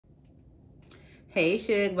Hey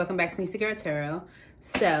Shug, welcome back to Neesie Tarot.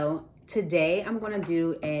 So today I'm going to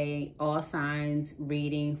do a all signs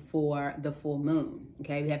reading for the full moon.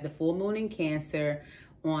 Okay, we have the full moon in Cancer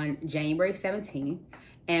on January 17th.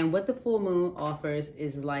 And what the full moon offers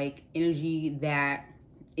is like energy that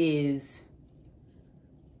is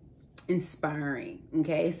inspiring.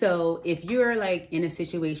 Okay, so if you're like in a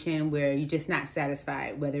situation where you're just not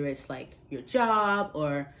satisfied, whether it's like your job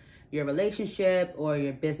or your relationship or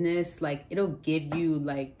your business, like it'll give you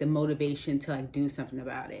like the motivation to like do something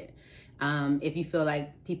about it. If you feel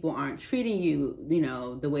like people aren't treating you, you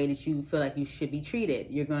know, the way that you feel like you should be treated,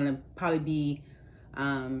 you're gonna probably be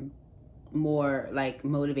more like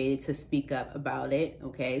motivated to speak up about it,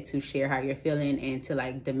 okay, to share how you're feeling and to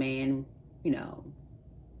like demand, you know,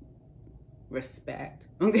 respect,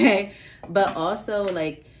 okay? But also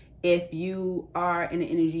like if you are in an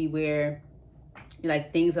energy where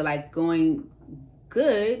like things are like going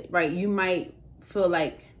good, right? You might feel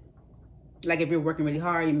like if you're working really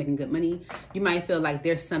hard, you're making good money, you might feel like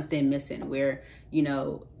there's something missing where, you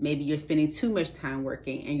know, maybe you're spending too much time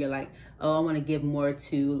working and you're like, oh, I want to give more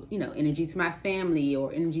to, you know, energy to my family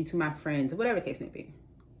or energy to my friends, whatever the case may be.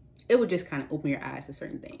 It would just kind of open your eyes to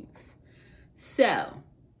certain things. So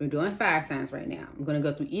we're doing fire signs right now. I'm going to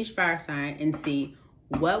go through each fire sign and see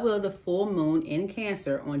what will the full moon in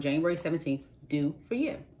Cancer on January 17th do for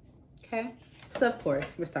you. Okay, so of course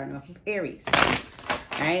we're starting off with Aries.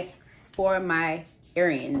 All right, for my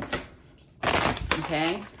Arians,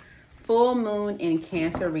 okay, full moon in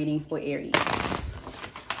Cancer reading for Aries.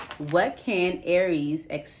 What can Aries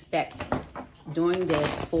expect during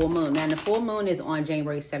this full moon? Now the full moon is on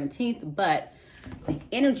January 17th, but the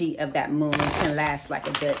energy of that moon can last like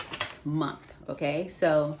a good month. Okay,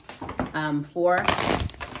 so for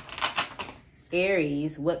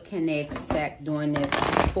Aries, what can they expect during this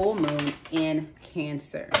full moon in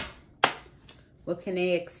Cancer? What can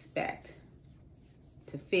they expect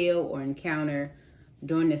to feel or encounter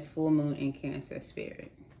during this full moon in Cancer,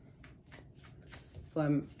 spirit?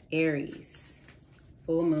 From Aries,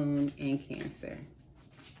 full moon in Cancer.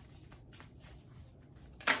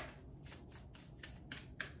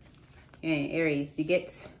 And Aries, you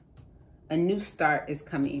get a new start is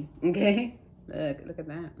coming, okay? Look at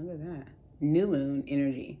that, look at that. New moon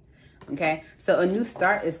energy, okay? So a new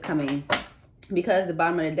start is coming because the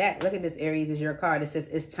bottom of the deck, look at this, Aries, is your card. It says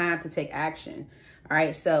it's time to take action, all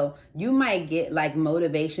right? So you might get like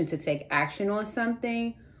motivation to take action on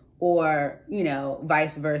something, or, you know,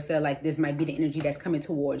 vice versa. Like this might be the energy that's coming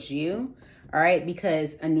towards you, all right?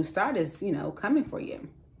 Because a new start is, you know, coming for you,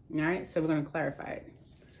 all right? So we're going to clarify it.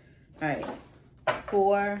 All right,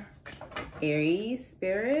 for Aries,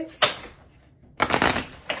 spirit,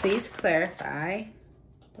 please clarify. I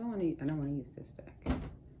don't want to use this deck.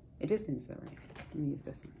 It just didn't feel right. Let me use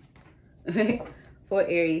this one. Okay, for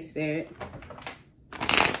Aries, spirit.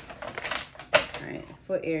 All right,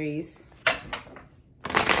 for Aries.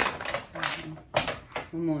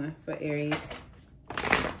 One more for Aries.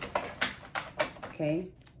 Okay.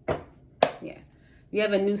 Yeah, you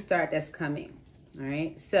have a new start that's coming. All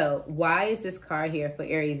right. So why is this card here for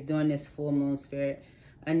Aries during this full moon, spirit?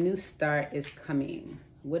 A new start is coming.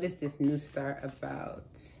 What is this new start about?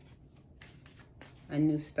 A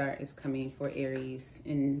new start is coming for Aries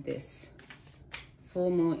in this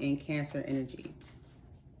full moon in Cancer energy.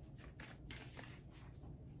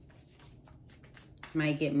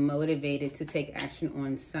 Might get motivated to take action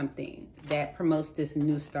on something that promotes this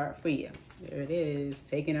new start for you. There it is,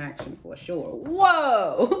 taking action for sure.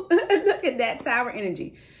 Whoa, look at that Tower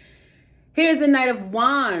energy. Here's the Knight of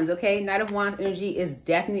Wands, okay? Knight of Wands energy is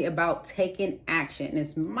definitely about taking action.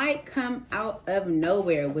 This might come out of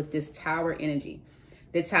nowhere with this Tower energy.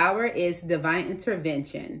 The Tower is divine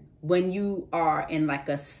intervention when you are in like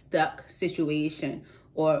a stuck situation,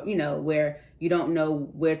 or, you know, where you don't know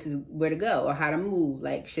where to go or how to move.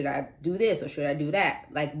 Like, should I do this or should I do that?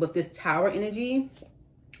 Like with this Tower energy,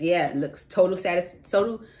 yeah, it looks total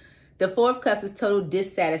the Four of Cups is total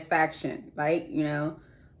dissatisfaction, right? You know,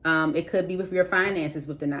 it could be with your finances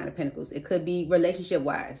with the Nine of Pentacles. It could be relationship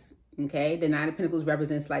wise, okay? The Nine of Pentacles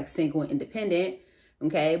represents like single and independent,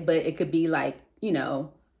 okay? But it could be like, you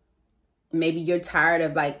know, maybe you're tired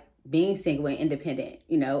of like being single and independent,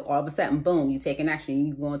 you know, all of a sudden, boom, you take an action,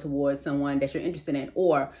 you going towards someone that you're interested in.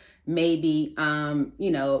 Or maybe,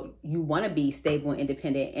 you know, you want to be stable and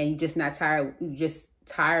independent and you're just not tired, you're just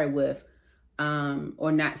tired with,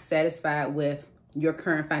 or not satisfied with your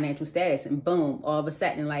current financial status, and boom, all of a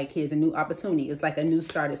sudden, like, here's a new opportunity. It's like a new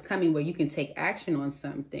start is coming where you can take action on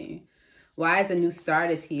something. Why is a new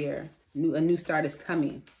start is here? A new start is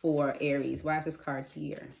coming for Aries. Why is this card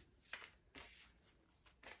here?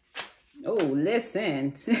 Oh,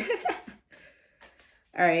 listen.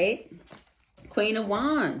 All right. Queen of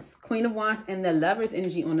Wands. Queen of Wands and the Lover's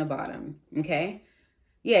energy on the bottom. Okay.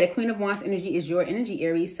 Yeah, the Queen of Wands energy is your energy,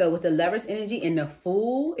 Aries. So with the Lover's energy and the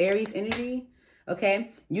Fool, Aries energy,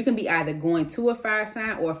 okay, you can be either going to a fire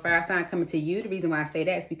sign or a fire sign coming to you. The reason why I say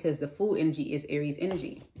that is because the Fool energy is Aries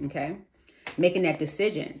energy, okay? Making that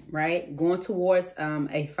decision, right? Going towards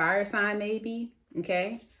a fire sign maybe,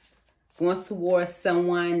 okay? Going towards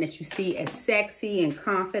someone that you see as sexy and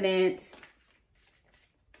confident.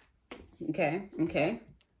 Okay, okay.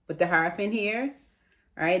 With the Hierophant here,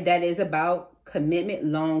 all right, that is about commitment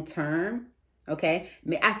long term. Okay,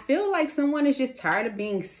 I feel like someone is just tired of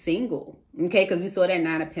being single. Okay, because we saw that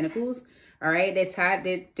Nine of Pentacles. All right, they're tired,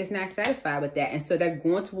 they're just not satisfied with that, and so they're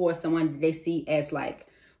going towards someone that they see as like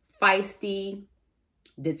feisty,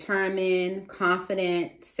 determined,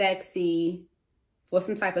 confident, sexy, for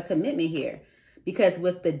some type of commitment here. Because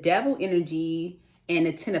with the Devil energy and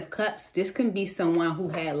the Ten of Cups, this can be someone who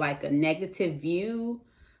had like a negative view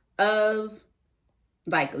of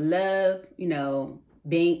like love, you know,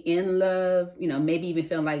 being in love, you know, maybe even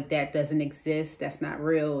feeling like that doesn't exist. That's not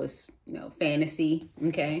real. It's, you know, fantasy.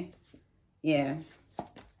 Okay. Yeah.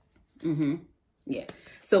 Yeah.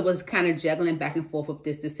 So it was kind of juggling back and forth with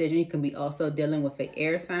this decision. You can be also dealing with an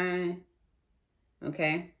air sign.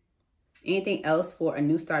 Okay. Anything else for a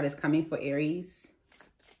new start is coming for Aries?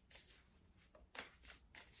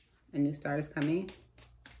 A new start is coming.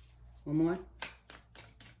 One more.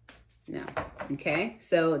 No. Okay,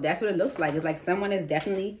 so that's what it looks like. It's like someone is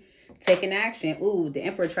definitely taking action. Ooh, the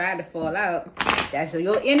Emperor tried to fall out. That's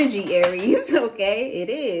your energy, Aries. Okay, it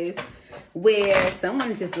is. Where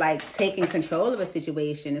someone's just like taking control of a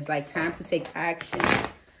situation. It's like time to take action.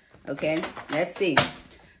 Okay, let's see.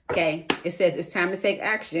 Okay, it says it's time to take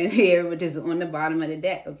action here, which is on the bottom of the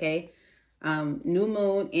deck. Okay, new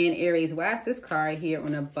moon in Aries. Why is this card here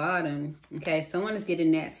on the bottom? Okay, someone is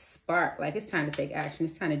getting that spark, like it's time to take action.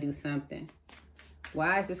 It's time to do something.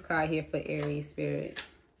 Why is this card here for Aries, Spirit?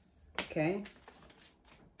 Okay.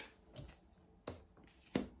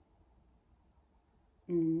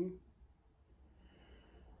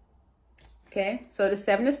 Okay, so the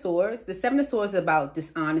Seven of Swords. The Seven of Swords is about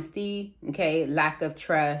dishonesty, okay, lack of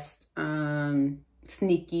trust,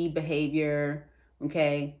 sneaky behavior,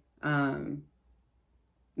 okay,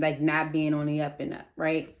 like not being on the up and up,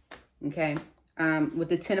 right? Okay. With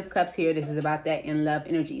the Ten of Cups here, this is about that in love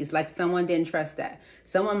energy. It's like someone didn't trust that.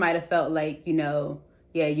 Someone might have felt like, you know,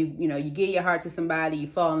 yeah, you give your heart to somebody, you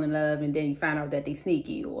fall in love, and then you find out that they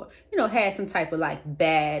sneaky, or, you know, had some type of like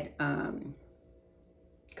bad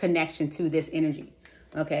connection to this energy.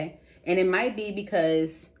 Okay. And it might be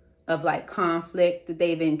because of like conflict that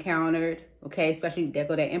they've encountered. Okay. Especially there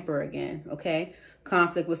go that Emperor again. Okay.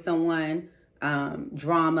 Conflict with someone,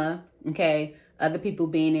 drama. Okay. Other people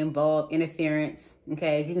being involved, interference.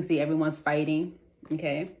 Okay. As you can see, everyone's fighting.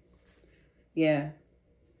 Okay. Yeah.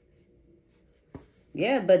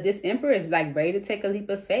 Yeah. But this Emperor is like ready to take a leap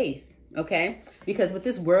of faith. Okay. Because with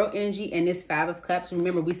this World energy and this Five of Cups,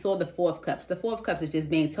 remember we saw the Four of Cups. The Four of Cups is just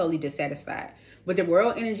being totally dissatisfied. With the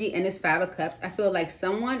World energy and this Five of Cups, I feel like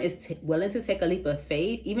someone is willing to take a leap of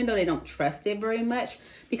faith, even though they don't trust it very much,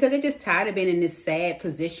 because they're just tired of being in this sad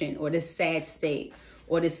position or this sad state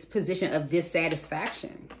or this position of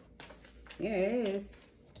dissatisfaction. Yeah, it is.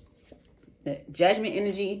 The Judgment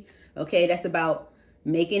energy, okay, that's about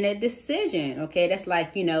making a decision. Okay, that's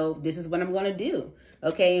like, you know, this is what I'm going to do.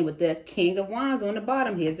 Okay, and with the King of Wands on the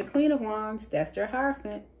bottom, here's the Queen of Wands. That's their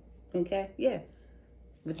Hierophant. Okay, yeah.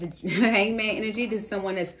 With the Hangman energy, this is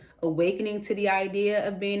someone that's awakening to the idea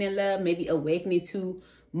of being in love, maybe awakening to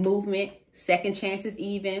movement, second chances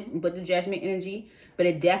even, with the Judgment energy. But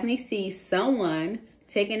it definitely sees someone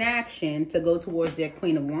taking action to go towards their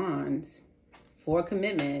Queen of Wands for a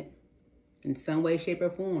commitment in some way, shape, or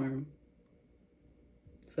form.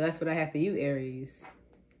 So that's what I have for you, Aries.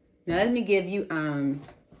 Now let me give you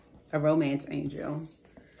a romance angel,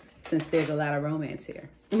 since there's a lot of romance here.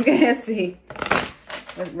 Okay, let's see.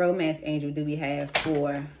 What romance angel do we have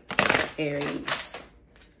for Aries?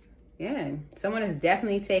 Yeah, someone is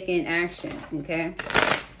definitely taking action, okay,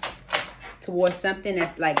 towards something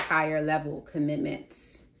that's like higher level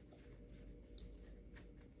commitments.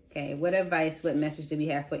 Okay, what advice, what message do we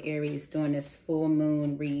have for Aries during this full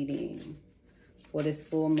moon reading? For this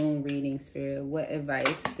full moon reading, Spirit, what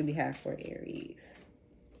advice do we have for Aries?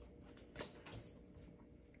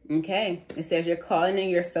 Okay, it says you're calling in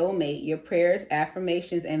your soulmate. Your prayers,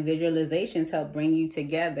 affirmations, and visualizations help bring you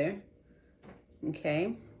together.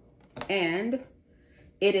 Okay, and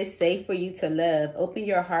it is safe for you to love. Open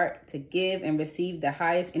your heart to give and receive the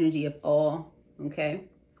highest energy of all. Okay,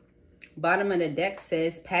 Bottom of the deck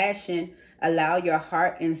says passion. Allow your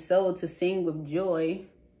heart and soul to sing with joy.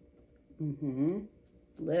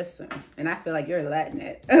 Listen, and I feel like you're letting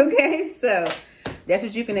it. Okay, so that's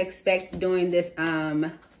what you can expect during this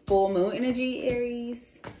full moon energy,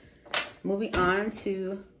 Aries. Moving on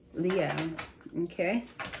to Leo. Okay,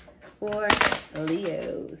 for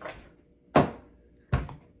Leos. Oh,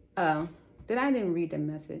 I didn't read the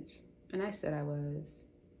message, and I said I was.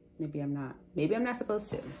 Maybe I'm not. Maybe I'm not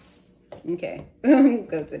supposed to. Okay,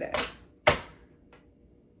 go to that.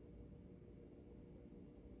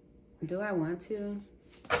 Do I want to?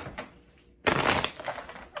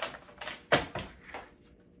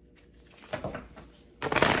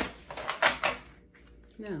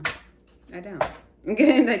 No, I don't.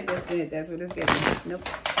 Okay, like that's what it's getting. Nope,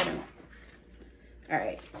 I don't. All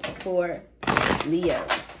right, for Leo,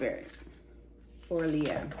 Spirit. For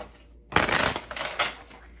Leo.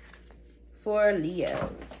 For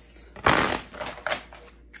Leos.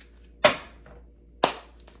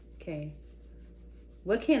 Okay.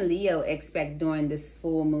 What can Leo expect during this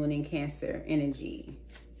full moon in Cancer energy?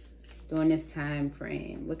 During this time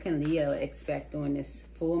frame? What can Leo expect during this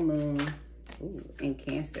full moon in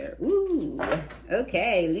Cancer?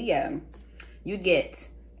 Okay, Leo. You get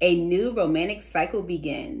a new romantic cycle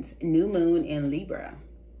begins. New moon in Libra.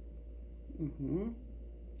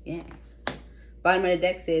 Yeah. Bottom of the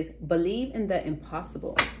deck says, believe in the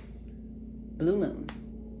impossible. Blue moon.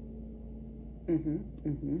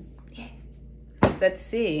 Yeah. Let's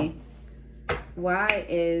see. Why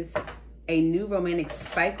is a new romantic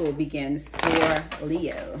cycle begins for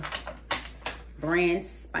Leo? Brand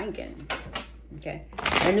spanking. Okay.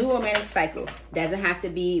 A new romantic cycle doesn't have to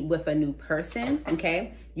be with a new person.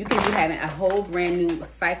 Okay. You can be having a whole brand new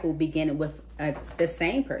cycle beginning with the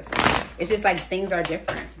same person. It's just like things are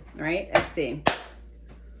different, right? Let's see.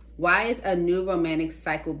 Why is a new romantic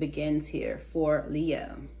cycle begins here for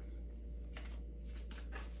Leo?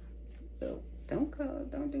 Oh,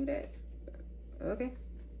 don't do that. Okay.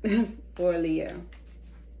 For Leo.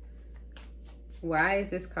 Why is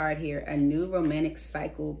this card here? A new romantic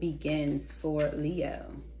cycle begins for Leo.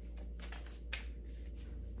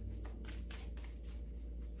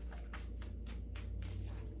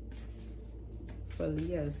 For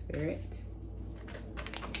Leo, Spirit.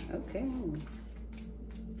 Okay.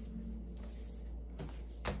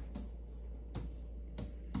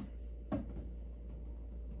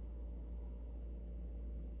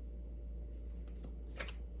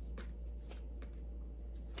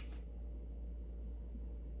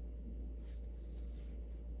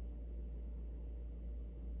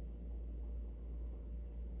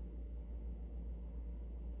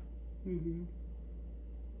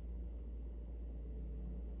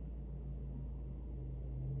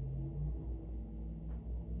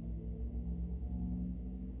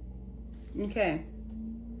 Okay.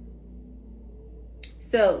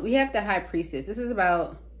 So we have the High Priestess. This is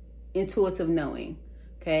about intuitive knowing.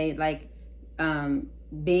 Okay. Like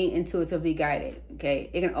being intuitively guided. Okay.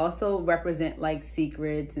 It can also represent like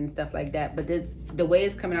secrets and stuff like that. But this, the way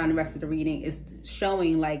it's coming out in the rest of the reading is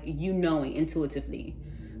showing like you knowing intuitively.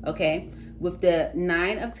 Okay. With the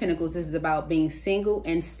Nine of Pentacles, this is about being single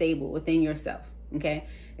and stable within yourself. Okay.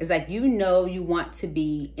 It's like, you know, you want to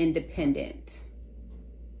be independent.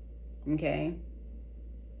 Okay.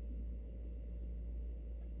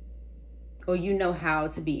 Or you know how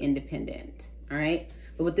to be independent. All right.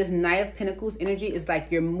 But with this Knight of Pentacles energy, it's like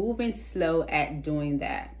you're moving slow at doing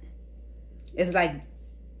that. It's like,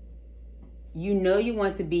 you know, you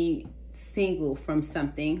want to be single from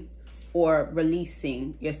something or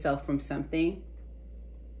releasing yourself from something,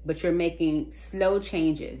 but you're making slow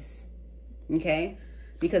changes. Okay.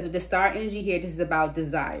 Because with the Star energy here, this is about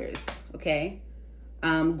desires. Okay.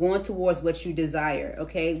 Going towards what you desire.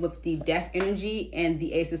 Okay. With the Death energy and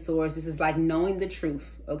the Ace of Swords, this is like knowing the truth.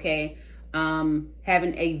 Okay.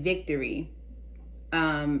 Having a victory,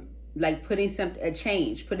 like putting something, a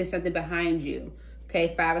change, putting something behind you.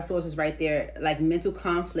 Okay. Five of Swords is right there. Like mental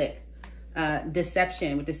conflict,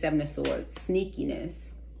 deception with the Seven of Swords,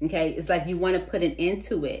 sneakiness. Okay. It's like you want to put an end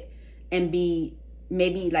to it and be,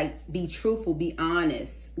 maybe like be truthful, be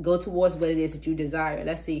honest, go towards what it is that you desire.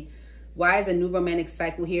 Let's see. Why is a new romantic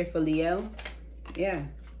cycle here for Leo? Yeah.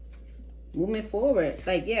 Moving forward.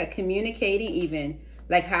 Like, yeah, communicating even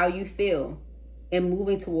like how you feel and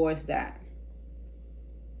moving towards that.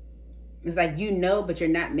 It's like, you know, but you're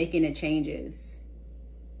not making the changes.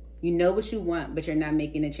 You know what you want, but you're not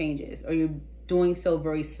making the changes, or you're doing so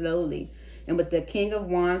very slowly. And with the King of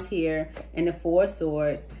Wands here and the Four of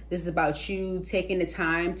Swords, this is about you taking the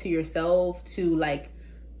time to yourself to like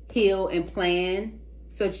heal and plan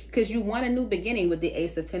So, because you want a new beginning with the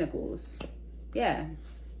Ace of Pentacles. Yeah.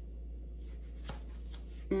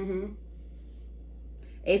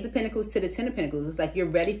 Ace of Pentacles to the Ten of Pentacles. It's like you're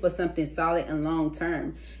ready for something solid and long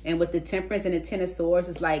term. And with the Temperance and the Ten of Swords,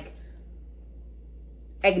 it's like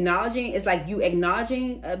acknowledging, it's like you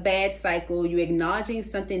acknowledging a bad cycle, you acknowledging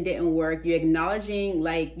something didn't work, you're acknowledging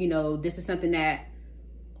like, you know, this is something that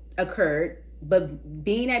occurred, but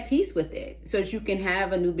being at peace with it so that you can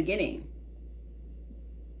have a new beginning.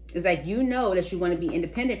 It's like, you know that you want to be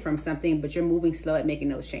independent from something, but you're moving slow at making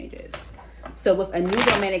those changes. So with a new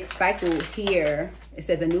romantic cycle here, it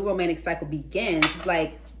says a new romantic cycle begins. It's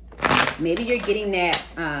like maybe you're getting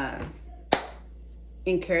that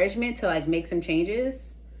encouragement to like make some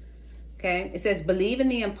changes. Okay, it says believe in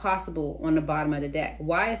the impossible on the bottom of the deck.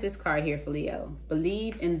 Why is this card here for Leo?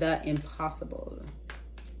 Believe in the impossible.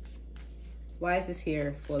 Why is this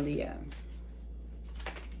here for Leo?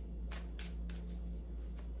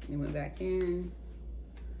 It went back in.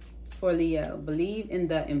 For Leo, believe in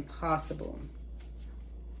the impossible.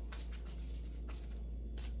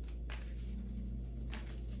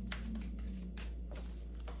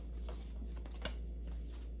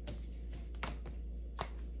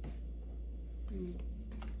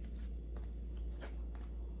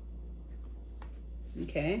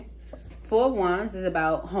 Okay. Four of Wands is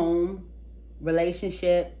about home,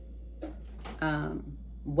 relationship,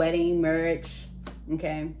 wedding, marriage.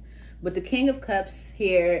 Okay. With the King of Cups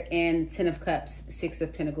here and Ten of Cups, Six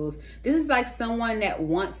of Pentacles. This is like someone that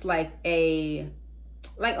wants like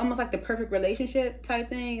almost like the perfect relationship type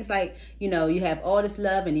thing. It's like, you know, you have all this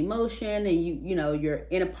love and emotion, and you know, you're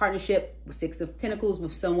in a partnership with Six of Pentacles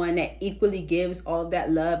with someone that equally gives all of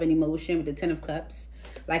that love and emotion with the Ten of Cups.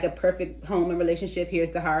 Like a perfect home and relationship. Here's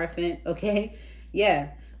the Hierophant, okay? Yeah,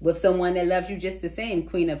 with someone that loves you just the same,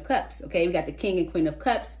 Queen of Cups, okay? We got the King and Queen of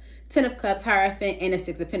Cups, Ten of Cups, Hierophant, and the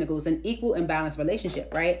Six of Pentacles, an equal and balanced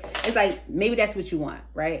relationship, right? It's like, maybe that's what you want,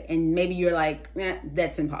 right? And maybe you're like,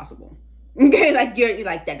 that's impossible, okay? Like, you're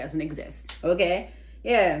like, that doesn't exist, okay?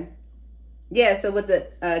 Yeah. Yeah, so with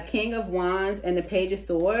the King of Wands and the Page of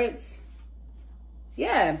Swords,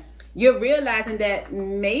 yeah, you're realizing that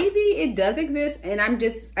maybe it does exist, and I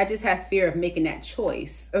just have fear of making that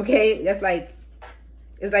choice, okay? That's like,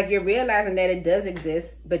 it's like you're realizing that it does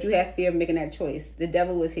exist, but you have fear of making that choice. The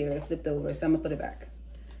Devil was here, it flipped over, so I'm gonna put it back.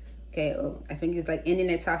 Okay, oh, I think it's like ending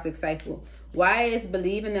that toxic cycle. Why is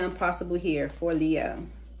believe in the impossible here for Leo?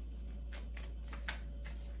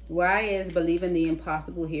 Why is believe in the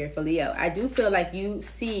impossible here for Leo? I do feel like you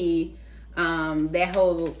see that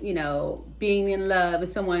whole, you know, being in love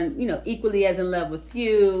with someone, you know, equally as in love with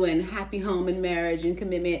you, and happy home and marriage and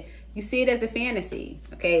commitment. You see it as a fantasy,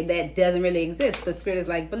 okay, that doesn't really exist, but Spirit is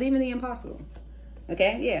like, believe in the impossible,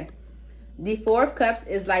 okay? Yeah. The Four of Cups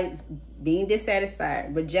is like being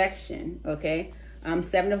dissatisfied, rejection, okay?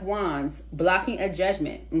 Seven of Wands, blocking a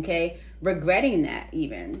judgment, okay? Regretting that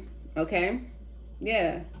even, okay?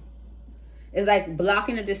 Yeah. It's like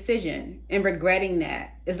blocking a decision and regretting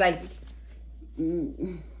that. It's like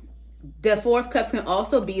the Four of Cups can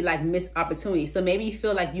also be like missed opportunity. So maybe you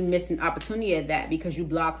feel like you missed an opportunity at that because you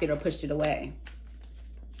blocked it or pushed it away.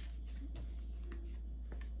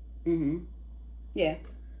 Yeah.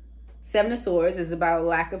 Seven of Swords is about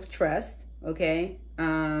lack of trust. Okay.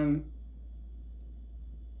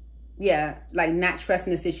 Yeah, like not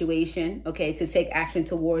trusting the situation. Okay, to take action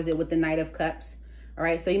towards it with the Knight of Cups. All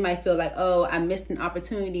right. So you might feel like, oh, I missed an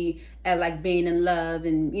opportunity at like being in love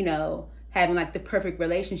and, you know, having like the perfect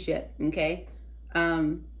relationship, okay?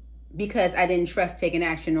 Because I didn't trust taking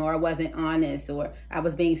action, or I wasn't honest, or I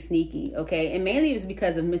was being sneaky, okay? And mainly it's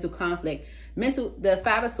because of mental conflict. The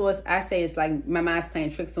Five of Swords, I say, it's like my mind's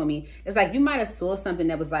playing tricks on me. It's like you might have saw something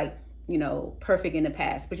that was like, you know, perfect in the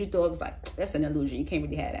past, but you thought it was like, that's an illusion. You can't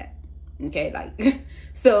really have that, okay? Like,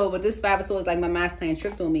 so with this Five of Swords, like my mind's playing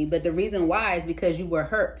tricks on me. But the reason why is because you were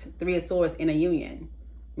hurt. Three of Swords in a union.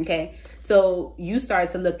 Okay, so you started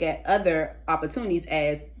to look at other opportunities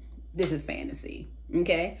as this is fantasy.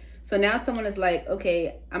 Okay, so now someone is like,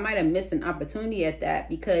 okay, I might have missed an opportunity at that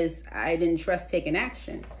because I didn't trust taking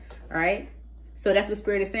action. All right, so that's what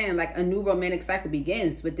Spirit is saying. Like a new romantic cycle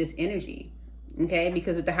begins with this energy. Okay,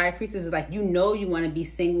 because with the High Priestess, is like, you know, you want to be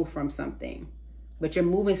single from something, but you're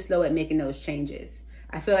moving slow at making those changes.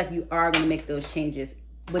 I feel like you are going to make those changes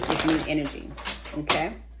with this new energy.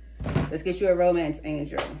 Okay. Let's get you a romance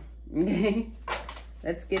angel. Okay.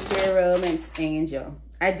 Let's get you a romance angel.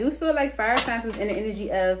 I do feel like fire signs was in the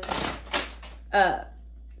energy of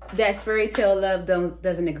that fairy tale love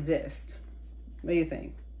doesn't exist. What do you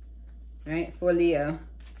think? All right. For Leo.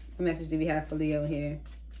 What message do we have for Leo here?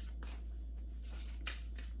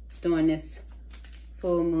 During this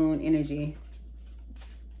full moon energy.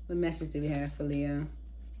 What message do we have for Leo?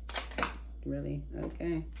 Really?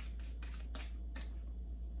 Okay.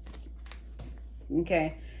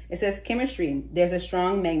 Okay. It says chemistry. There's a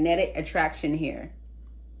strong magnetic attraction here.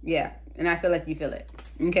 Yeah. And I feel like you feel it.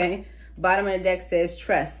 Okay. Bottom of the deck says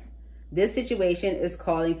trust. This situation is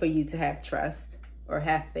calling for you to have trust or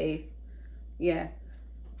have faith. Yeah.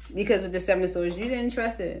 Because with the Seven of Swords, you didn't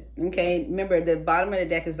trust it. Okay. Remember, the bottom of the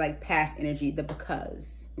deck is like past energy, the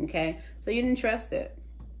because. Okay. So you didn't trust it.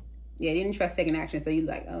 Yeah, you didn't trust taking action. So you're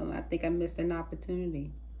like, oh, I think I missed an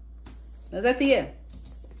opportunity. Well, that's you.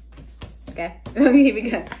 Okay. Here we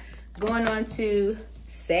go. Going on to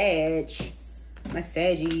Sag. My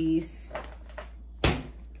Saggies.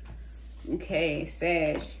 Okay,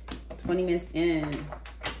 Sag. 20 minutes in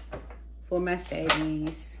for my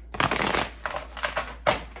Saggies.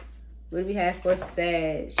 What do we have for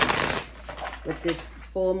Sag with this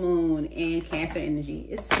full moon and Cancer energy?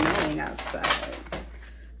 It's snowing outside.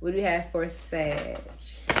 What do we have for Sag?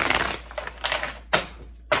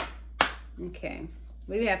 Okay.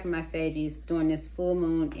 What do we have for my Saggies during this full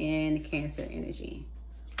moon and Cancer energy?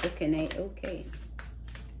 What can they? Okay.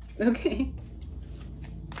 Okay.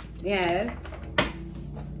 Yeah.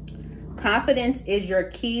 Confidence is your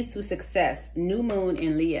key to success. New moon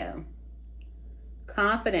in Leo.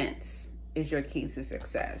 Confidence is your key to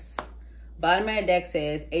success. Bottom of the deck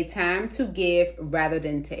says a time to give rather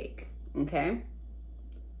than take. Okay.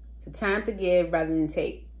 It's a time to give rather than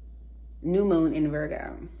take. New moon in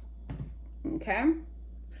Virgo. Okay.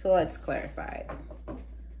 So let's clarify it.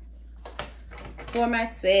 For my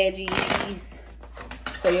Saggies.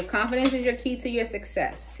 So your confidence is your key to your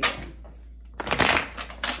success here.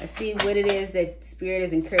 Let's see what it is that Spirit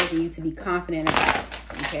is encouraging you to be confident about.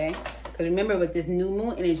 Okay. Because remember, with this new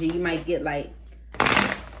moon energy, you might get like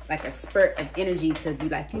a spurt of energy to be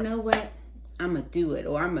like, you know what? I'm going to do it.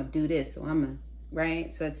 Or I'm going to do this. Or I'm going to,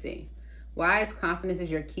 right? So let's see. Why is confidence is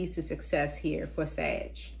your key to success here for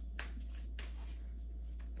Sag?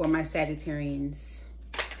 For my Sagittarians.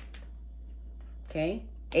 Okay.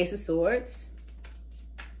 Ace of Swords.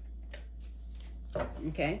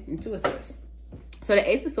 Okay. And Two of Swords. So the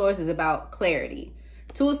Ace of Swords is about clarity.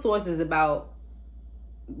 Two of Swords is about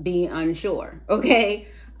being unsure. Okay.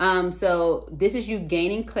 So this is you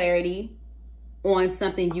gaining clarity on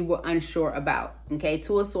something you were unsure about. Okay.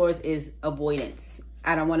 Two of Swords is avoidance.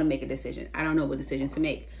 I don't want to make a decision. I don't know what decision to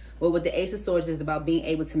make. Well, with the Ace of Swords is about being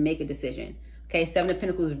able to make a decision. Okay. Seven of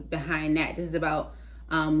Pentacles behind that. This is about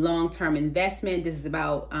long-term investment. This is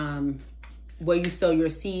about where you sow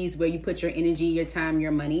your seeds, where you put your energy, your time,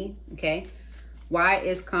 your money. Okay. Why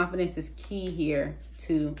is confidence is key here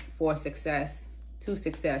for success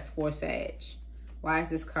for Sag? Why is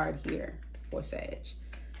this card here for Sag?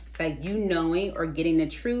 It's like you knowing or getting the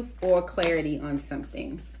truth or clarity on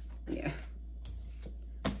something. Yeah.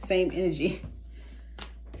 Same energy.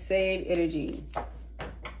 Same energy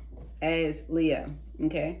as Leo.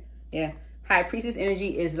 Okay. Yeah. High Priestess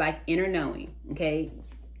energy is like inner knowing. Okay.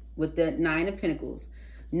 With the Nine of Pentacles.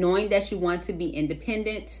 Knowing that you want to be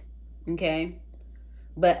independent. Okay.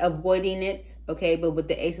 But avoiding it. Okay. But with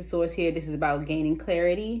the Ace of Swords here, this is about gaining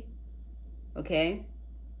clarity. Okay.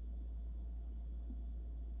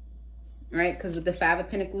 Right. Because with the Five of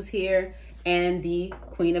Pentacles here and the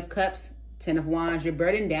Queen of Cups, Ten of Wands, you're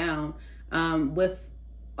burdened down with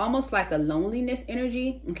almost like a loneliness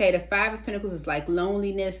energy. Okay. The Five of Pentacles is like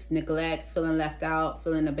loneliness, neglect, feeling left out,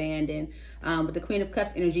 feeling abandoned. But the Queen of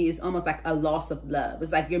Cups energy is almost like a loss of love.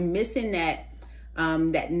 It's like you're missing that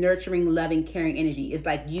that nurturing, loving, caring energy. It's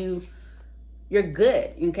like you're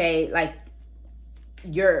good, okay? Like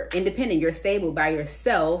you're independent, you're stable by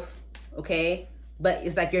yourself, okay? But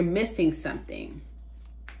it's like you're missing something.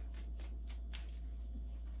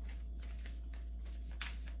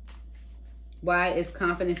 Why is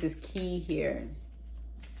confidence is key here?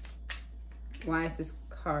 Why is this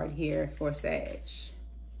card here for Sag?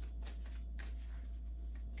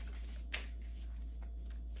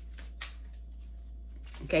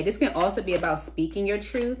 Okay, this can also be about speaking your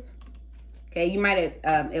truth. Okay, you might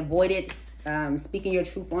have avoided speaking your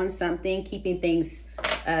truth on something, keeping things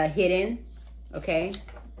hidden. Okay.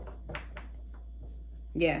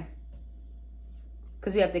 Yeah.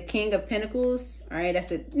 Because we have the King of Pentacles. All right, that's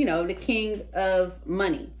the, the King of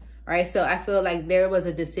Money. All right, so I feel like there was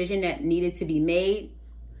a decision that needed to be made.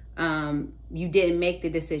 You didn't make the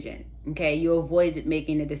decision. Okay, you avoided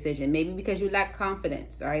making the decision. Maybe because you lack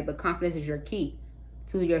confidence. All right, but confidence is your key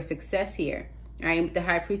to your success here. All right, with the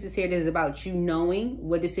High Priestess here, this is about you knowing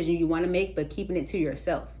what decision you want to make, but keeping it to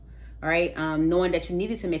yourself. All right, knowing that you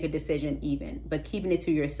needed to make a decision even, but keeping it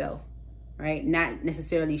to yourself. right? Not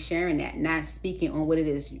necessarily sharing that, not speaking on what it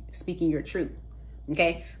is, speaking your truth,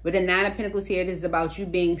 okay? With the Nine of Pentacles here, this is about you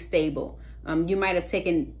being stable. You might have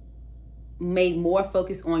made more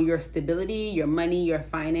focus on your stability, your money, your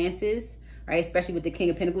finances, right? Especially with the King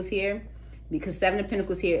of Pentacles here, because Seven of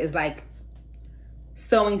Pentacles here is like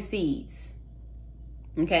sowing seeds,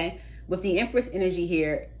 okay? With the Empress energy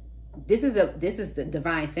here, this is the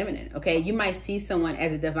divine feminine, okay? You might see someone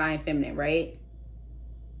as a divine feminine, right?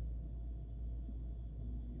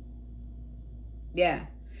 Yeah.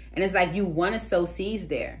 And it's like you want to sow seeds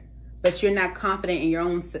there, but you're not confident in your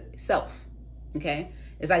own self, okay?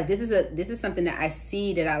 It's like this is something that I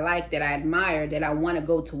see, that I like, that I admire, that I want to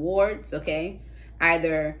go towards, okay?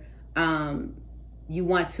 Either you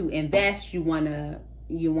want to invest, you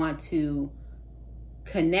want to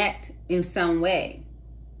connect in some way,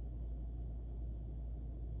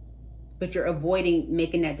 but you're avoiding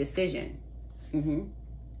making that decision.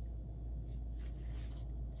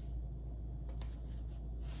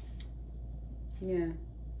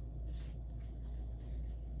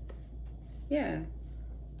 Yeah.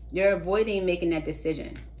 You're avoiding making that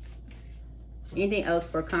decision. Anything else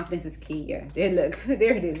for confidence is key. Yeah. There, look.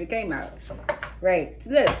 There it is. It came out. Right. So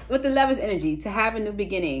look, with the Lover's energy, to have a new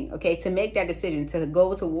beginning, okay, to make that decision, to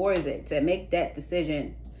go towards it, to make that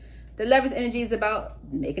decision. The Lover's energy is about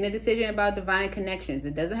making a decision about divine connections.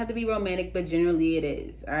 It doesn't have to be romantic, but generally it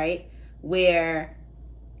is, all right? Where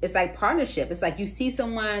it's like partnership. It's like you see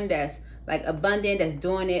someone that's like abundant, that's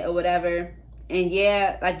doing it or whatever, and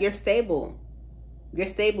yeah, like you're stable. You're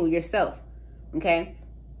stable yourself, okay?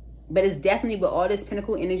 But it's definitely, with all this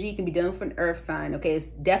Pentacle energy, you can be dealing with an earth sign, okay? It's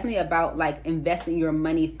definitely about like investing your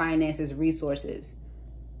money, finances, resources,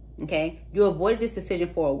 okay? You avoided this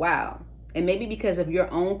decision for a while, and maybe because of your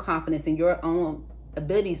own confidence and your own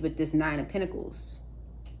abilities with this Nine of Pentacles,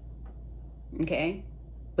 okay?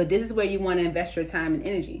 But this is where you want to invest your time and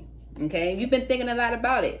energy, okay? You've been thinking a lot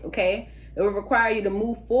about it, okay? It will require you to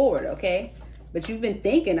move forward, okay? But you've been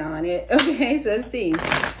thinking on it, okay? So let's see.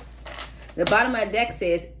 The bottom of the deck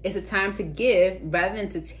says it's a time to give rather than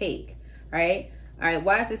to take, right? All right,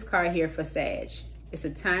 why is this card here for Sag? It's a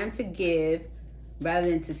time to give rather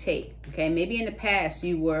than to take, okay? Maybe in the past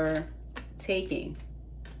you were taking.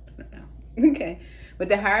 I don't know. Okay. With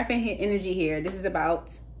the Hierophant energy here, this is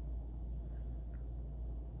about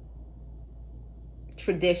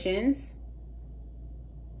traditions,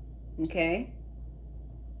 okay?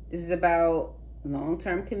 This is about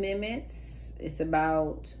long-term commitments. It's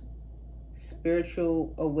about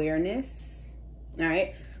spiritual awareness, all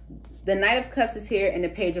right? The Knight of Cups is here and the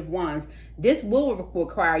Page of Wands. This will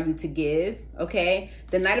require you to give, okay?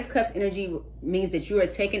 The Knight of Cups energy means that you are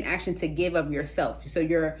taking action to give of yourself. So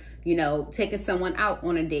you're, you know, taking someone out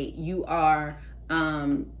on a date. You are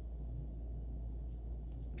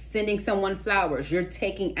sending someone flowers. You're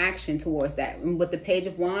taking action towards that. And with the Page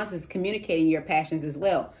of Wands is communicating your passions as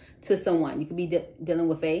well to someone. You could be dealing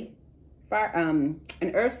with a fire, an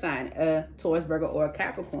earth sign, a Taurus, Virgo, or a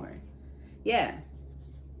Capricorn. Yeah.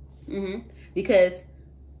 Because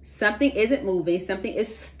something isn't moving, something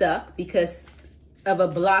is stuck because of a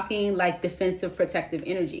blocking, like defensive, protective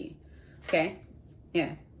energy. Okay.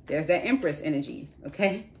 Yeah. There's that Empress energy.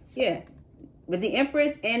 Okay. Yeah. With the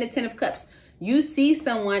Empress and the Ten of Cups, you see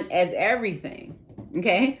someone as everything.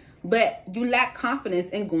 Okay. But you lack confidence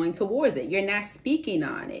in going towards it. You're not speaking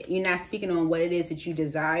on it. You're not speaking on what it is that you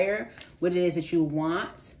desire, what it is that you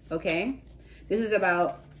want. Okay. This is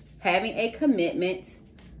about having a commitment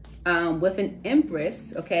with an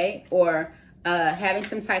Empress, okay, or having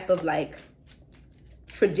some type of like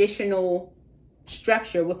traditional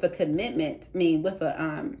structure with a commitment, with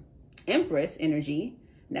a Empress energy.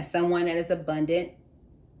 That's someone that is abundant,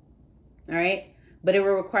 all right? But it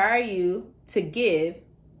will require you to give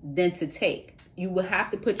than to take. You will have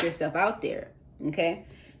to put yourself out there, okay?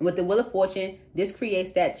 And with the Wheel of Fortune, this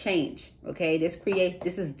creates that change, okay? This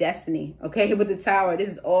is destiny, okay? With the Tower, this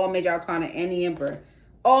is all major arcana and the Emperor.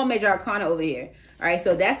 All major arcana over here. All right,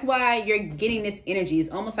 so that's why you're getting this energy. It's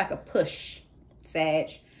almost like a push,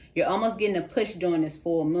 Sag. You're almost getting a push during this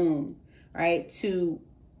full moon, right? To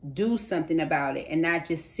do something about it and not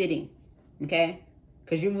just sitting, okay?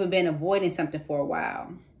 Because you've been avoiding something for a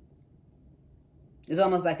while. It's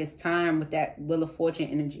almost like it's time with that Wheel of Fortune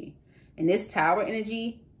energy. And this Tower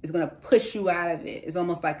energy is going to push you out of it. It's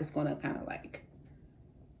almost like it's going to kind of like,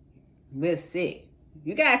 we'll see.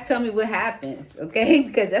 You guys tell me what happens, okay?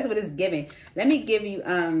 Because that's what it's giving. Let me give you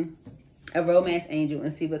a romance angel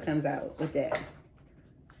and see what comes out with that.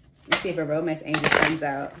 Let's see if a romance angel comes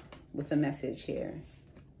out with a message here.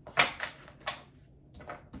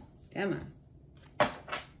 Come on.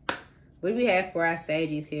 What do we have for our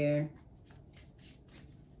Saggies here?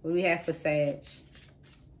 What do we have for Sag?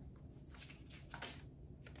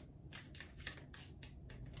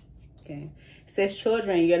 Okay. It says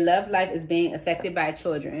children. Your love life is being affected by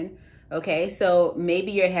children. Okay, so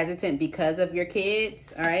maybe you're hesitant because of your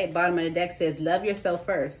kids. All right, bottom of the deck says love yourself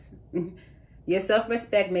first. Your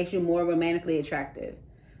self-respect makes you more romantically attractive.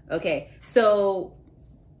 Okay, so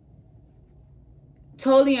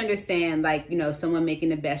totally understand, like, you know, someone making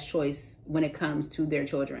the best choice when it comes to their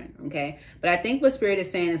children. Okay, but I think what Spirit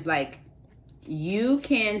is saying is like, you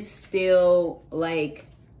can still, like,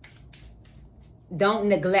 don't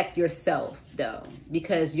neglect yourself though,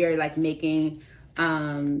 because you're like making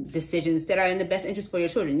decisions that are in the best interest for your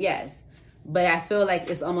children. Yes, but I feel like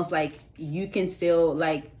it's almost like you can still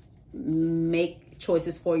like make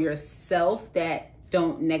choices for yourself that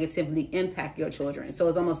don't negatively impact your children. So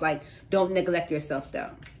it's almost like don't neglect yourself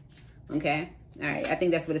though. Okay, all right, I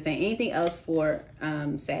think that's what it's saying. Anything else for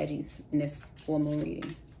Saggies in this full moon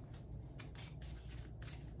reading?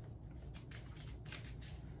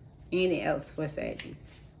 Anything else for Saggies?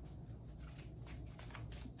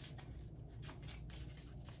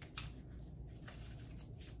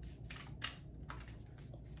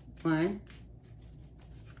 One,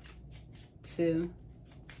 two,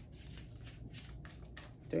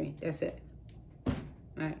 three. That's it. All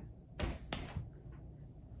right.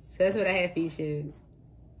 So that's what I have for you, Shug.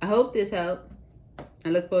 I hope this helped. I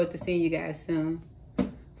look forward to seeing you guys soon.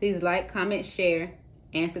 Please like, comment, share,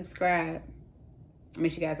 and subscribe. I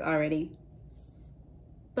miss you guys already.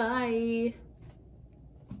 Bye.